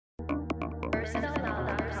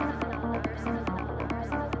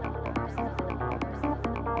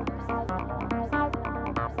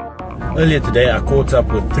Earlier today I caught up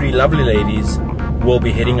with three lovely ladies who will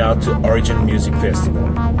be heading out to Origin Music Festival.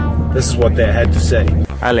 This is what they had to say.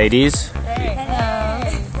 Hi ladies. Hey.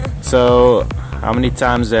 Hello. So how many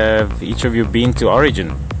times have each of you been to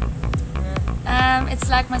Origin? It's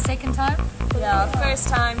like my second time. Yeah, first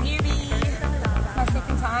time newbie. My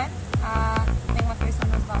second time. I think my first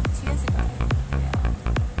one was about 2 years ago.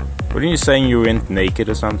 Yeah. Weren't you saying you went naked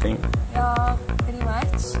or something? Yeah, pretty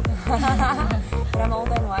much. But I'm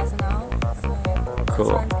older and wiser now. So cool.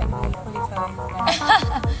 This one's gonna be fully clothed.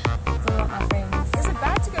 It's all about my friends. Is it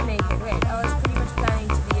bad to go naked? Wait, I was pretty much planning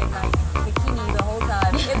to be in like bikini the whole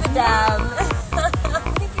time in the dam. I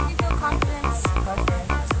think if you feel confident, go for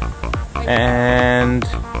it. And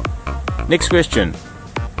next question.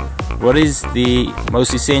 What is the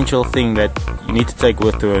most essential thing that you need to take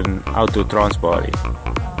with to an outdoor trance party?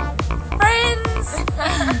 Friends!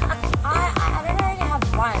 I don't really have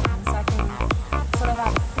one, so I can sort of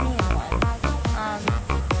have 3 in one.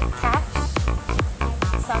 Cash,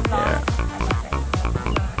 sunblock, and my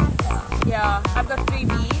friends. Yeah, I've got 3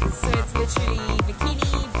 Bs, so it's literally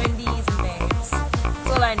bikini, bindies, and babes. That's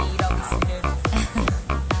all I need, obviously.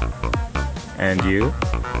 And you?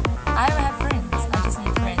 I don't have friends. I just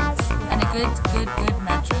need friends. And a good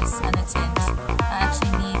mattress and a tent. I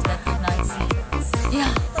actually need a good night's sleep.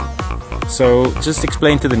 Yeah. So just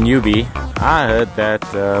explain to the newbie. I heard that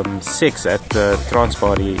sex at the trance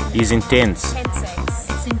party is intense. Tent sex.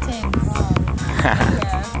 It's intense.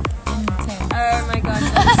 Yeah. Intense. Oh my gosh,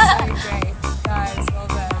 that's so great. Guys, well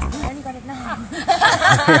done. I only got it now.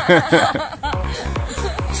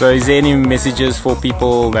 So is there any messages for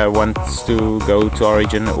people that wants to go to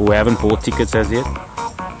Origin who haven't bought tickets as yet?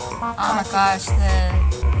 Oh my gosh, the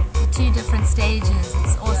 2 different stages,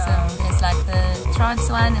 it's awesome. There's like the trance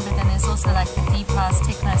one, but then there's also like the deep house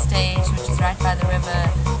techno stage, which is right by the river.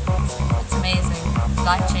 It's amazing. It's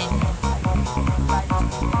life-changing.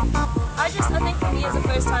 I think for me as a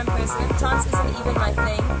first time person, trance isn't even my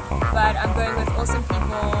thing, but I'm going with awesome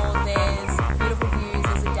people. There's beautiful views,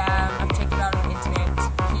 there's a dam, I've checked it out on the internet.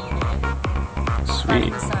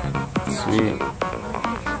 Sweet. Sweet.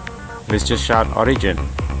 Let's just shout Origin.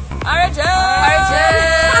 Origin! Origin!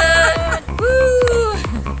 Woo!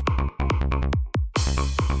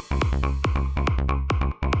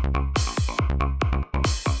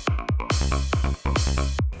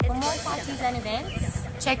 For more parties and events,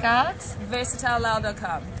 Check out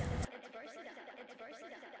VersatileLyle.com.